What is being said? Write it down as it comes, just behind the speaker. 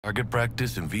Target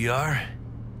practice in VR?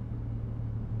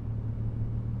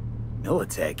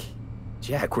 Militech?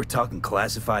 Jack, we're talking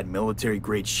classified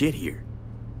military-grade shit here.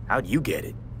 How'd you get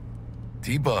it?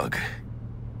 T-Bug.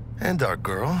 And our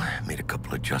girl made a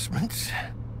couple adjustments.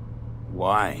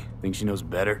 Why? Think she knows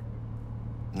better?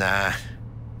 Nah.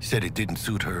 Said it didn't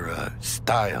suit her,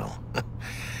 style.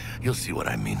 You'll see what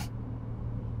I mean.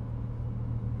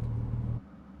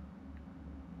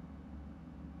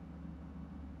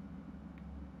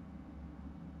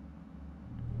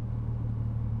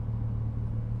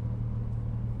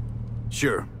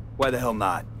 Sure. Why the hell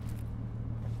not?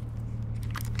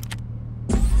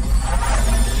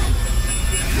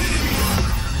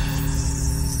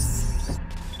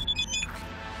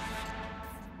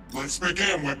 Let's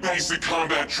begin with basic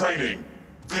combat training.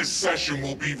 This session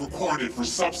will be recorded for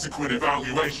subsequent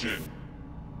evaluation.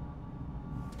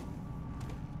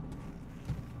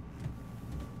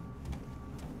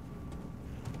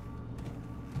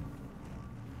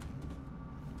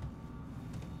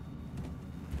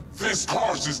 This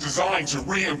course is designed to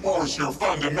reinforce your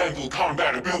fundamental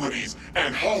combat abilities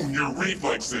and hone your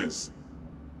reflexes.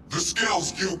 The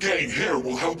skills you gain here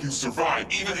will help you survive,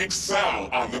 even excel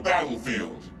on the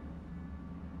battlefield.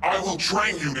 I will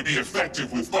train you to be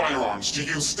effective with firearms, to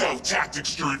use stealth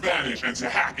tactics to your advantage, and to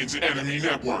hack into enemy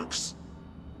networks.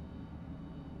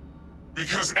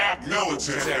 Because at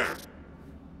Militech...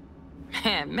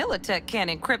 Man, Militech can't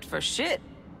encrypt for shit.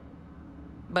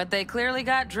 But they clearly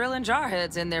got drill and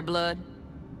jarheads in their blood.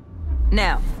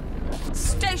 Now,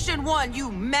 Station 1, you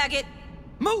maggot!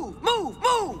 Move, move,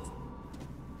 move!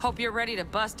 Hope you're ready to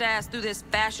bust ass through this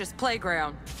fascist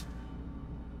playground.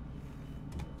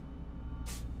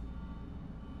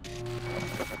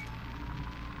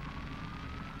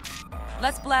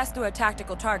 Let's blast through a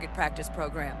tactical target practice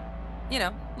program. You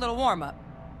know, a little warm-up.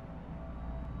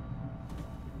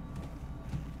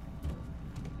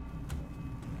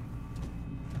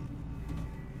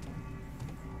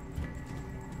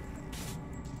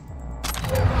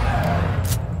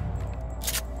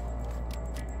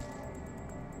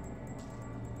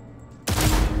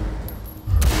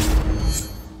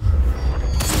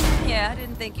 Yeah, I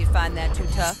didn't think you'd find that too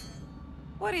tough.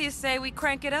 What do you say we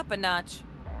crank it up a notch?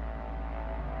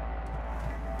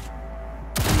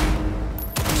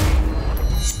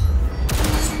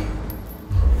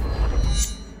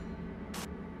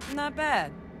 Not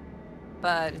bad.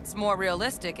 But it's more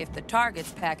realistic if the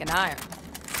target's packing iron.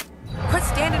 Quit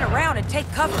standing around and take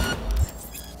cover!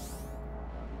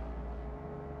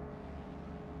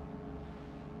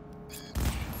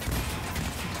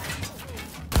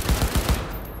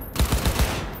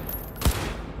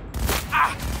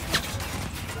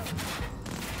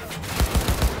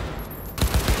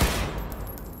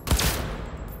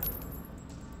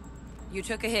 You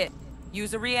took a hit.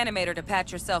 Use a reanimator to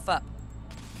patch yourself up.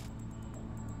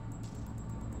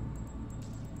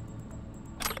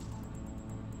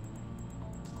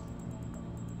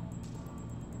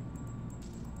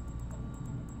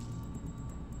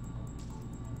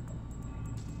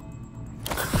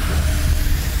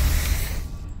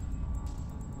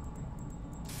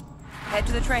 Head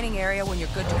to the training area when you're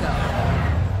good to go.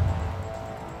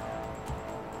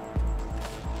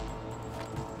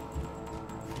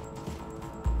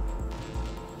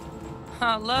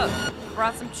 Oh, look.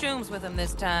 Brought some chooms with him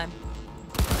this time.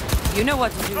 You know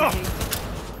what to do, G.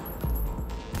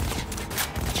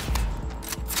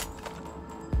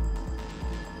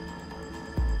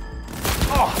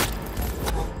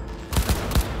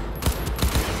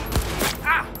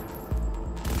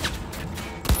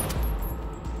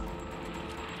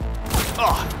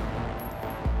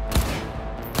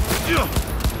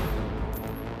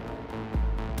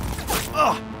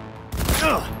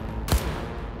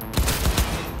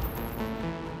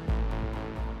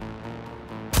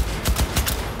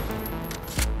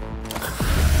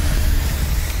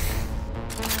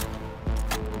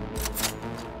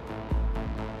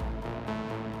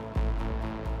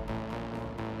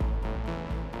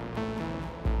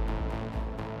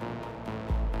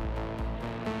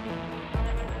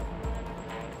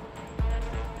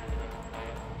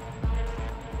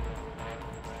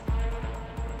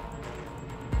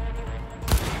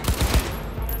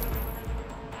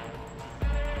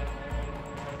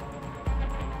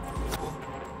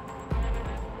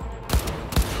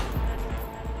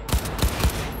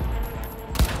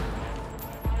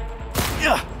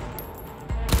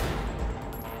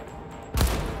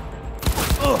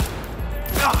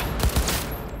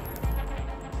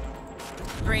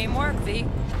 Dream work, V.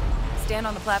 Stand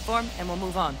on the platform and we'll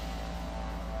move on.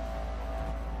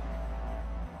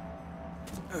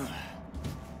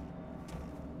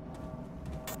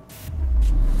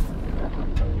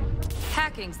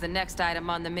 Hacking's the next item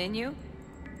on the menu.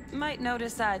 Might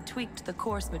notice I tweaked the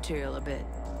course material a bit.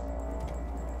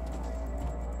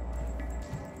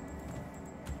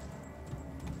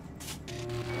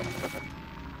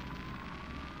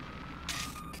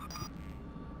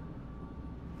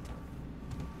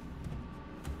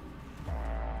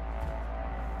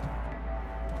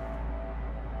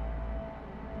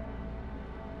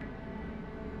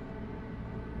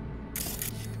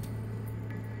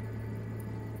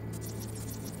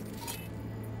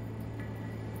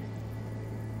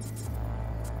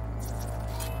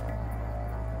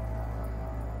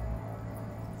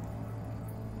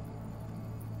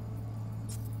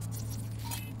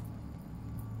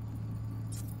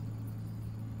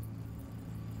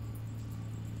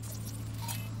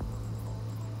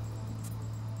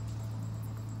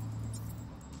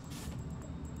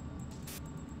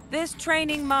 This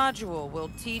training module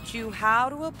will teach you how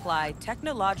to apply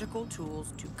technological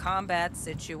tools to combat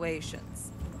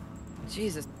situations.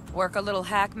 Jesus, work a little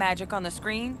hack magic on the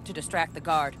screen to distract the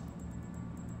guard.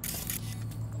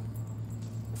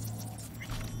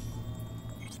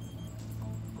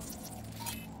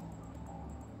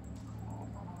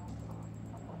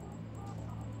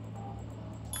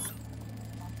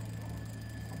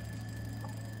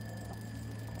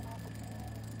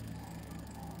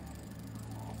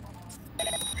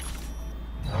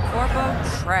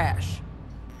 Trash.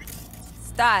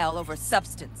 Style over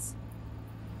substance.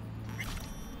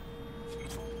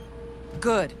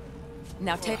 Good.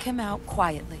 Now take him out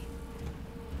quietly.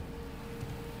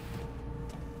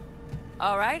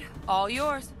 All right, all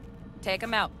yours. Take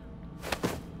him out.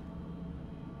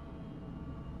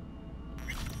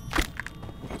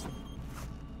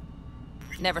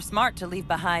 Never smart to leave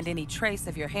behind any trace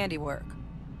of your handiwork.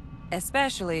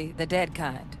 Especially the dead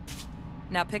kind.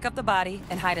 Now pick up the body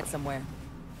and hide it somewhere.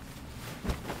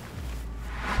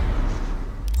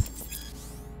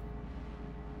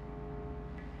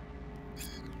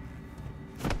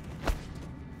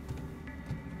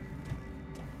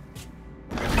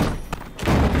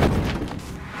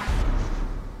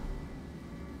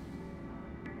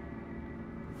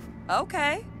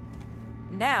 Okay.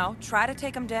 Now, try to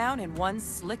take him down in one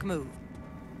slick move.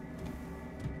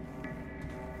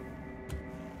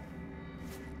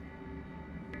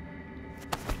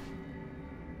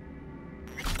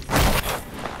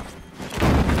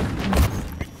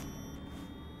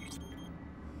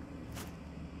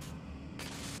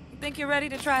 Think you're ready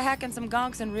to try hacking some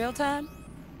gonks in real time?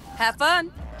 Have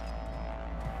fun!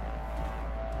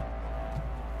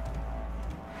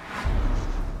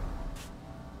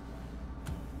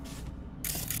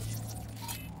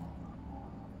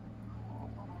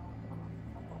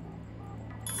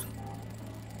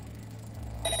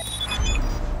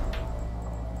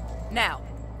 Now,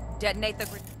 detonate the...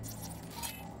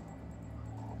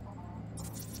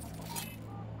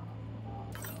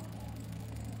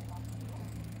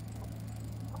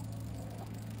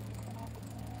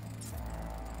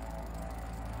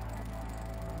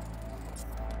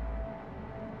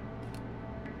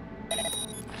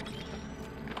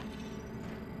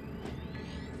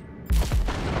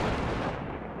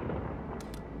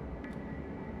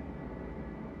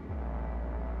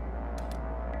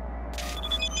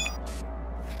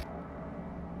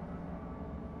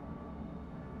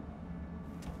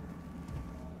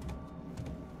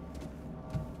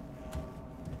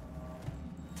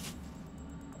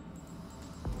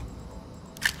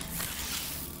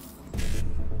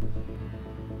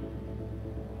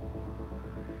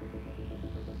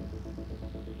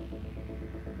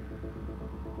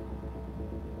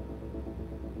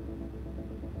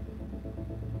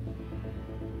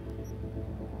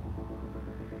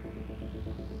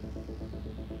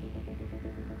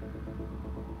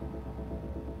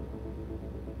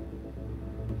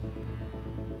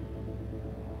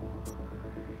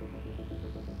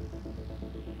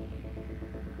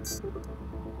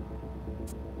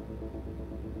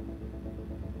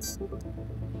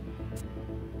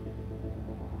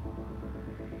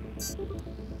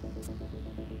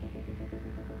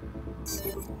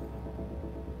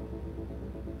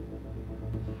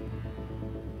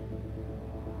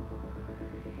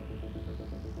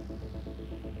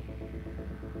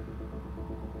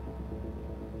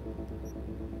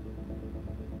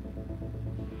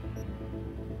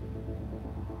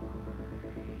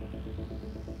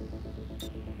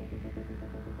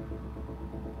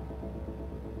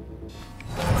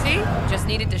 Just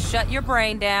needed to shut your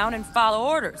brain down and follow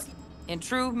orders, in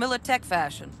true Militech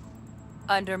fashion.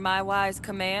 Under my wise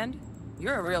command,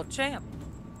 you're a real champ.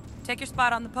 Take your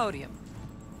spot on the podium.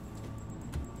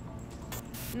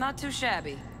 Not too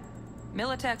shabby.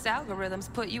 Militech's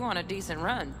algorithms put you on a decent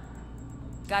run.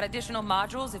 Got additional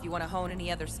modules if you want to hone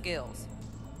any other skills.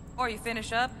 Or you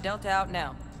finish up, Delta out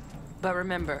now. But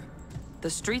remember, the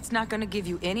street's not gonna give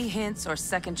you any hints or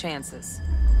second chances.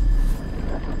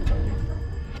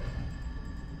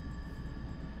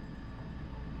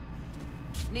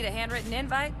 Need a handwritten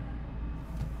invite?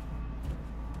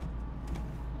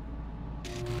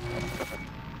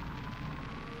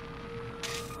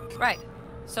 Right.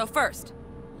 So first,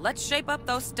 let's shape up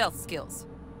those stealth skills.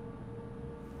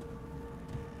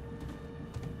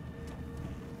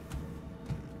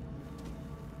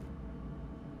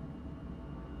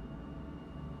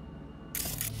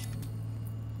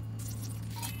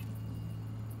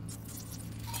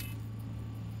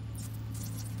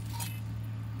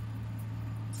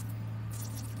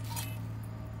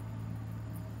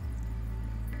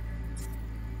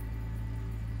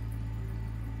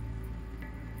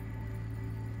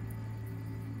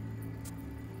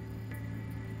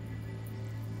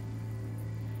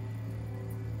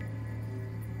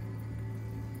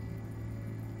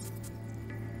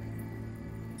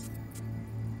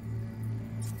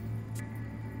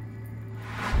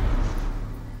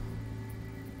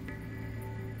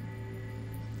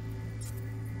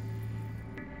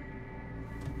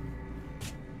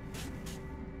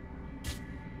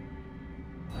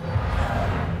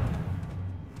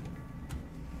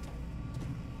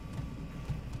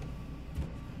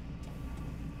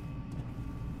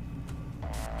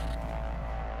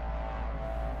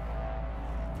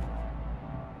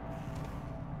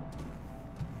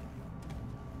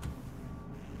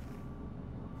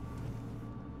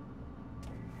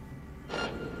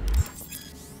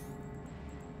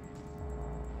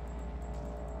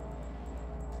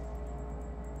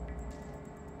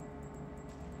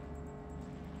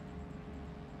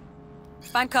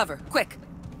 Find cover, quick.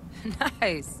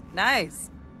 Nice, nice.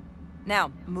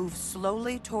 Now, move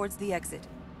slowly towards the exit.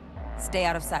 Stay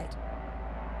out of sight.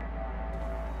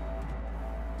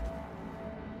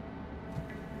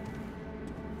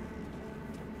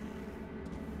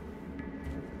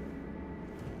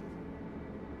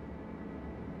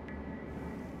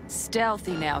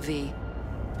 Stealthy now, V.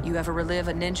 You ever relive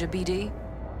a ninja BD?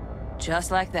 Just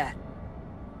like that.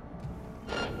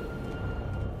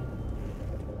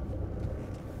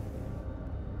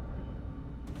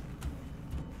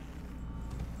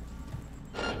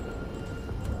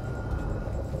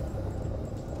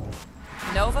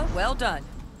 Nova, well done.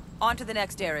 On to the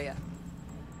next area.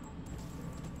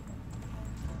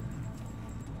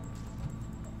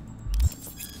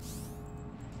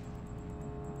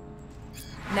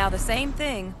 Now the same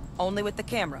thing, only with the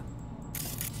camera.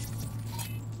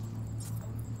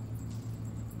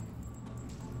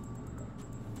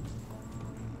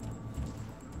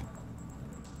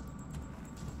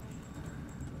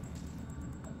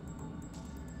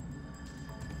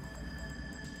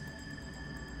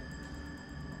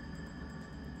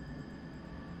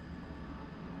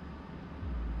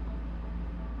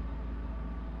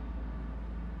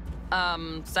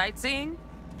 Sightseeing?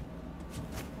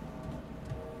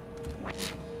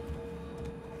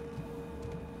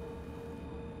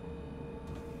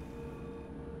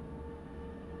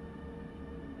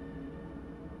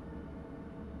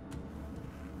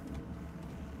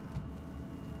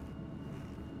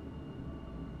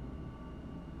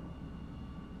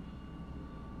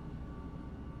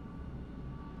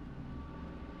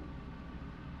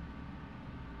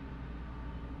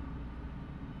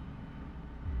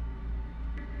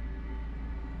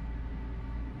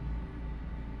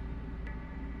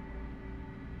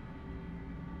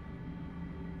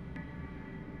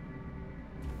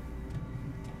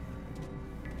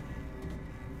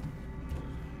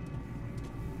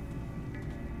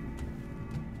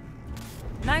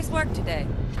 Nice work today.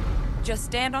 Just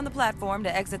stand on the platform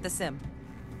to exit the sim.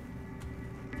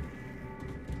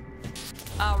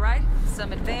 All right,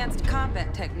 some advanced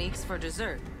combat techniques for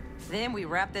dessert. Then we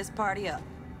wrap this party up.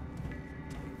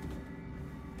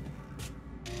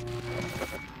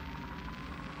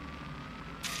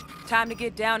 Time to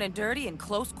get down and dirty in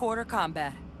close quarter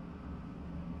combat.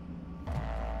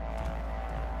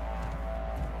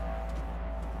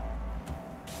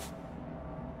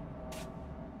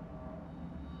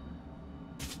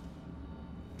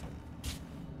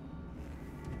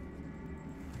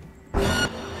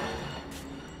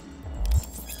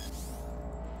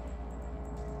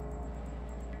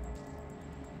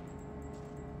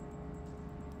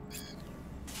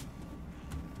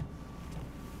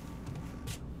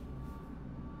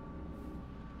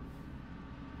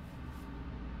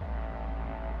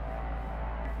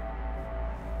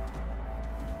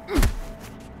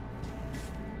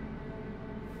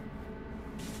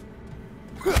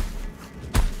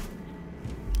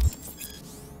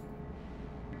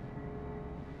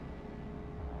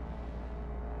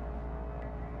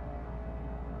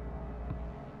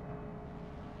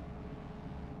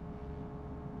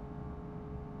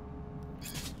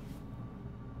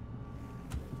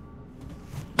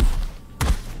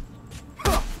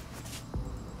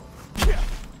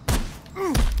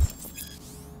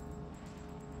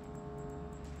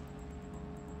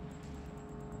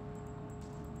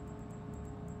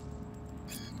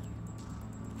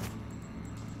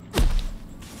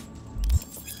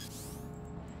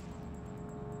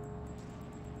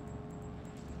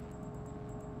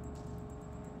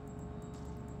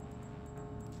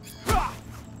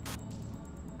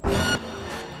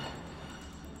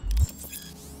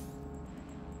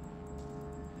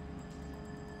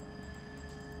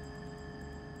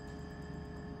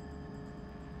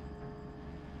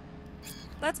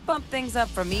 Let's bump things up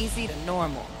from easy to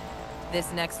normal.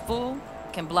 This next fool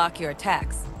can block your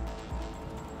attacks.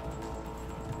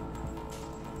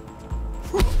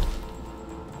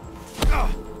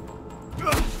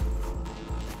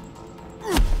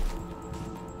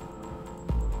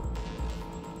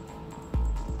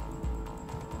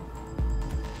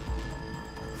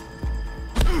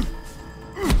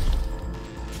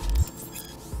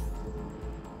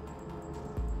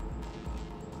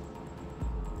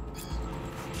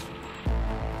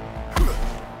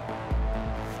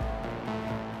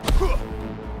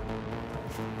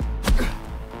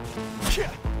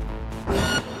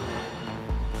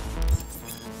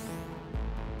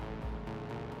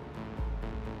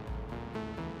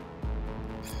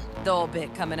 Dull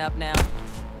bit coming up now.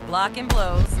 Blocking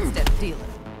blows instead of dealing.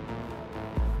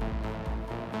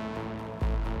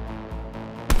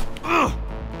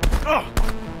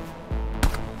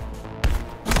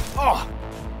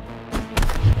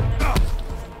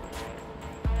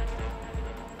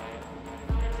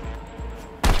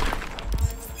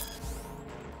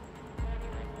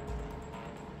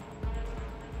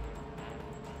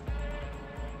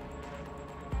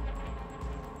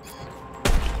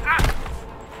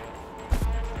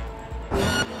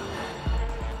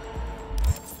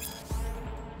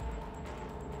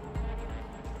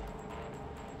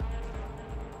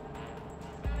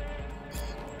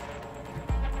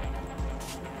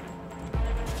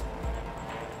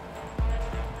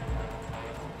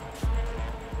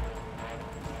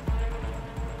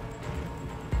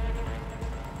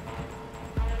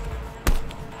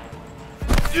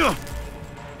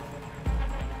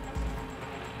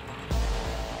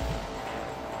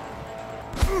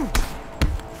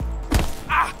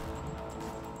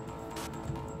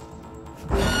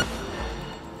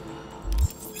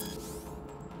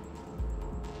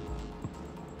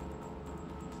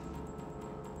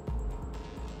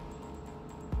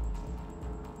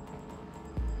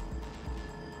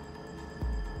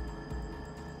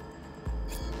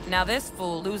 Now this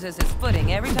fool loses his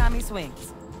footing every time he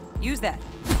swings. Use that.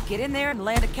 Get in there and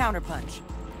land a counterpunch.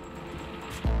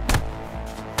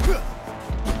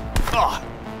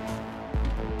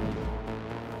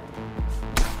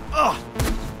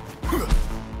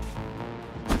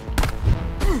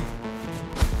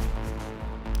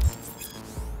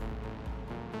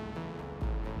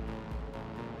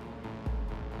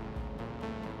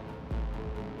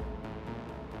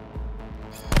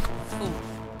 Fool.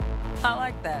 I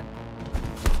like that.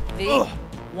 V,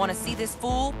 want to see this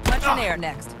fool punch in air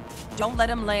next. Don't let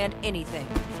him land anything.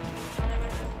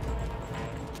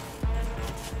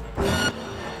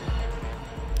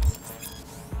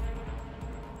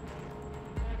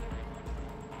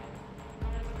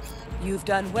 You've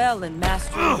done well in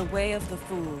mastering the way of the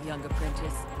fool, young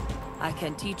apprentice. I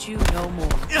can teach you no more.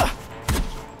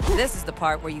 This is the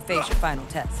part where you face your final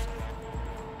test.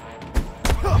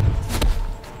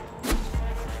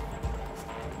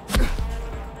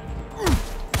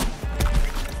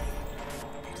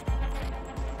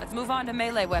 Let's move on to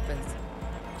melee weapons.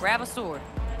 Grab a sword.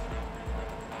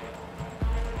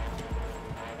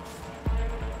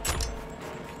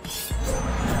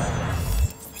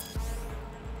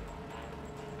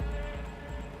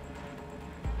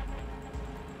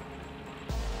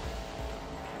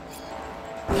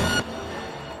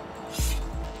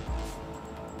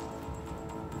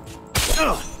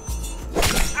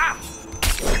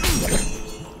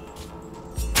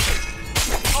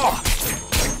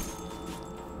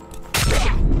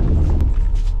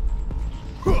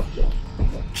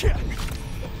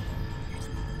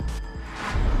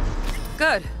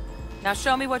 Good. Now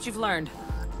show me what you've learned.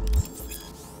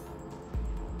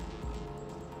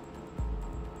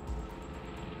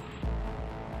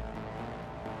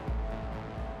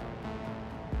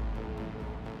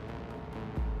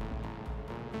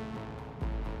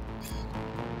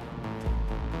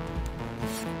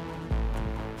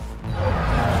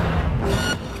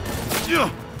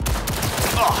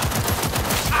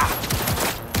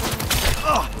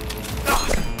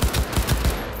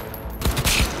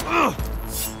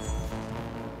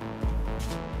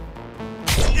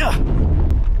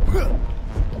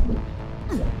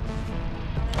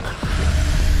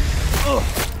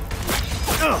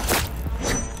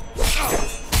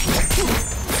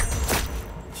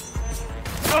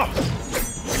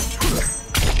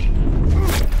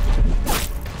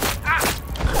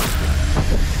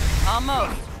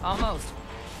 Almost.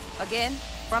 Again,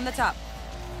 from the top.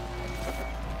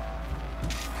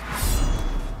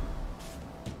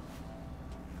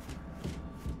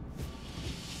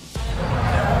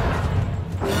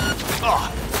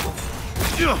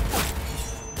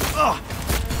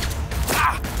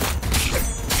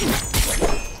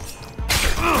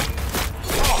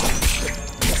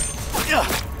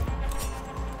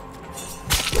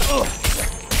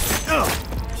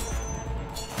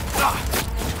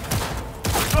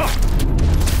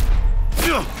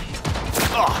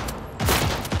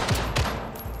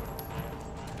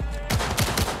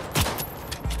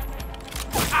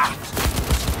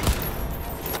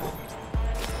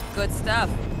 Good stuff.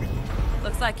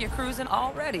 Looks like you're cruising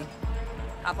already.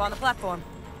 Hop on the platform.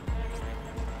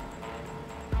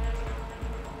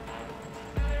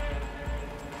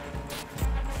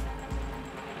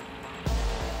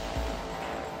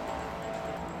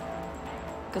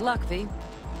 Good luck, V.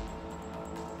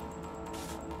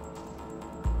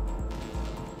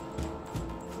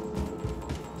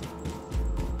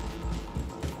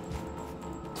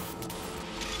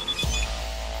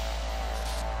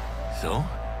 So?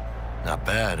 Not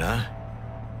bad, huh?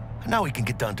 Now we can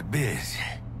get down to biz.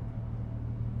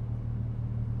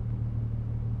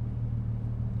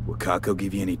 Will Kako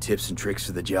give you any tips and tricks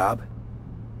for the job?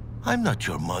 I'm not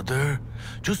your mother.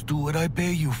 Just do what I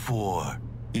pay you for.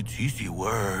 It's easy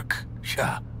work.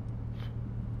 Yeah.